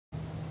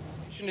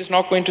Is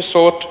not going to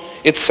sort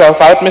itself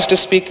out, Mr.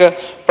 Speaker.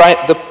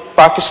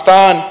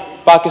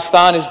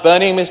 Pakistan is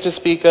burning, Mr.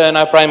 Speaker, and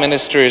our Prime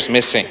Minister is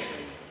missing.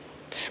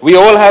 We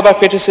all have our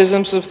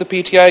criticisms of the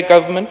PTI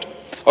government,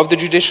 of the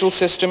judicial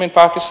system in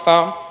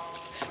Pakistan.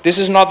 This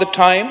is not the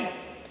time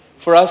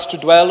for us to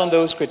dwell on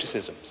those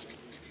criticisms.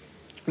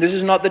 This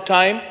is not the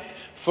time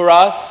for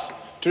us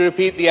to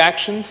repeat the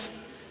actions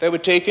that were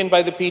taken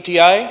by the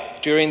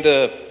PTI during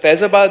the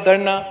Faizabad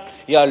Dharna,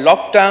 ya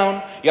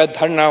lockdown, ya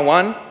Dharna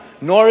 1,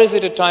 nor is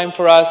it a time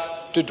for us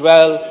to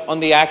dwell on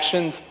the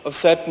actions of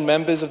certain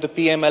members of the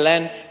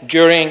PMLN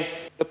during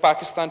the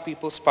Pakistan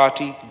People's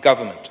Party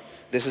government.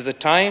 This is a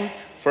time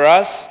for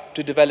us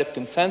to develop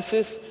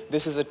consensus.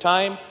 This is a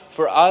time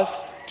for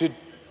us to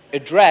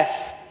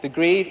address the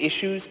grave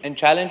issues and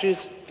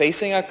challenges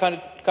facing our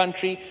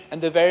country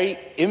and the very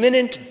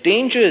imminent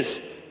dangers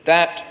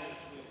that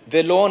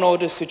the law and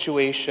order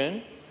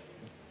situation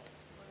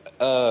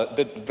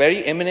the very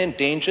imminent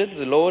danger that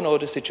the law and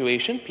order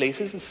situation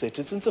places the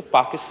citizens of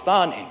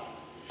Pakistan in.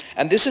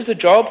 And this is the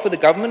job for the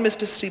government,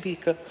 Mr.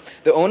 Speaker.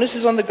 The onus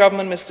is on the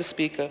government, Mr.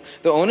 Speaker.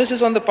 The onus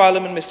is on the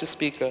Parliament, Mr.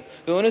 Speaker.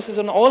 The onus is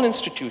on all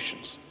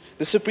institutions.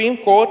 The Supreme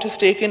Court has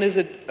taken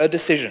a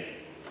decision.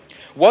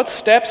 What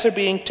steps are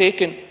being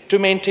taken to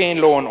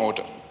maintain law and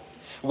order?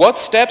 What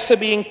steps are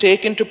being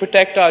taken to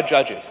protect our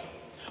judges?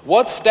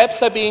 What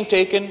steps are being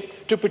taken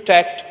to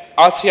protect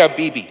Asia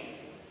Bibi?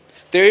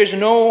 There is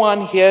no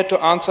one here to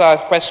answer our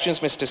questions,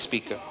 Mr.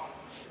 Speaker.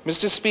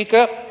 Mr.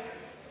 Speaker,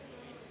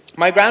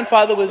 my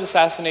grandfather was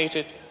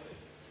assassinated.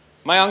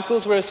 My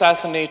uncles were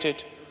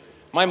assassinated.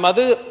 My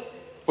mother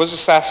was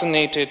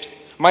assassinated.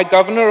 My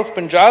governor of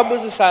Punjab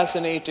was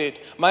assassinated.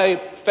 My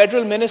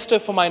federal minister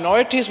for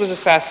minorities was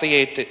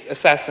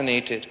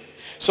assassinated.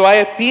 So I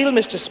appeal,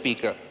 Mr.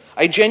 Speaker,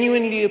 I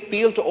genuinely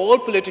appeal to all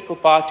political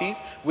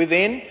parties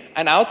within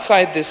and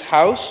outside this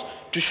House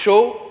to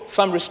show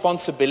some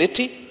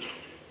responsibility.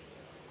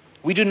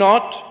 We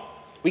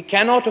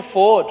cannot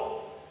afford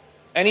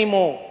any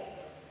more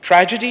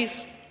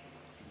tragedies.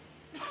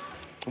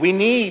 We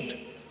need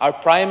our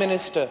Prime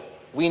Minister,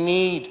 we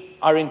need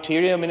our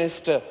Interior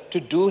Minister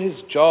to do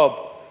his job.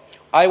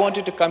 I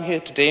wanted to come here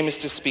today,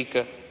 Mr.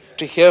 Speaker,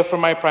 to hear from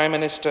my Prime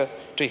Minister,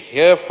 to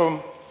hear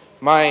from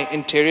my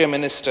Interior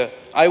Minister.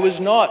 I did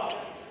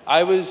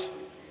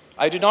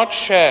not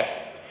share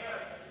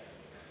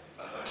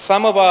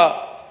some of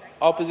our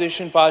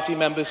opposition party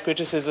members'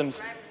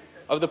 criticisms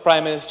of the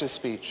Prime Minister's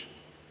speech.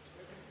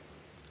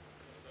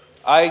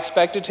 I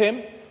expected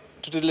him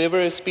to deliver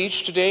a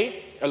speech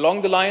today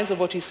along the lines of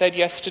what he said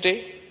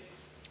yesterday,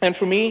 and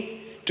for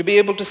me to be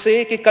able to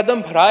say कि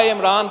कदम भराए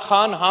इमरान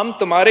खान हम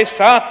तुम्हारे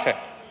साथ हैं,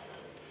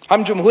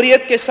 हम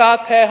जमहूरियत के साथ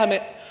हैं,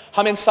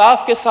 हम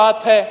इंसाफ के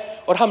साथ हैं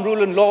और हम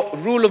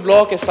rule of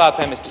law के साथ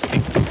हैं, Mr.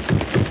 Speaker.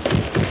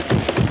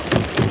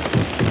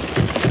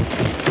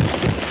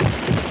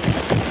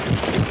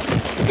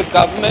 The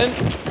government,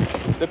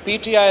 the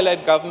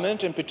PTI-led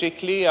government, and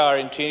particularly our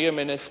Interior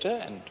Minister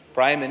and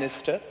Prime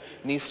Minister,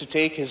 needs to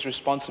take his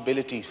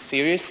responsibility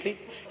seriously.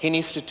 He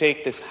needs to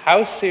take this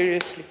House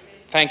seriously.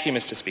 Thank you,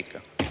 Mr.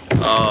 Speaker.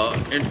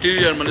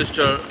 Interior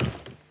Minister.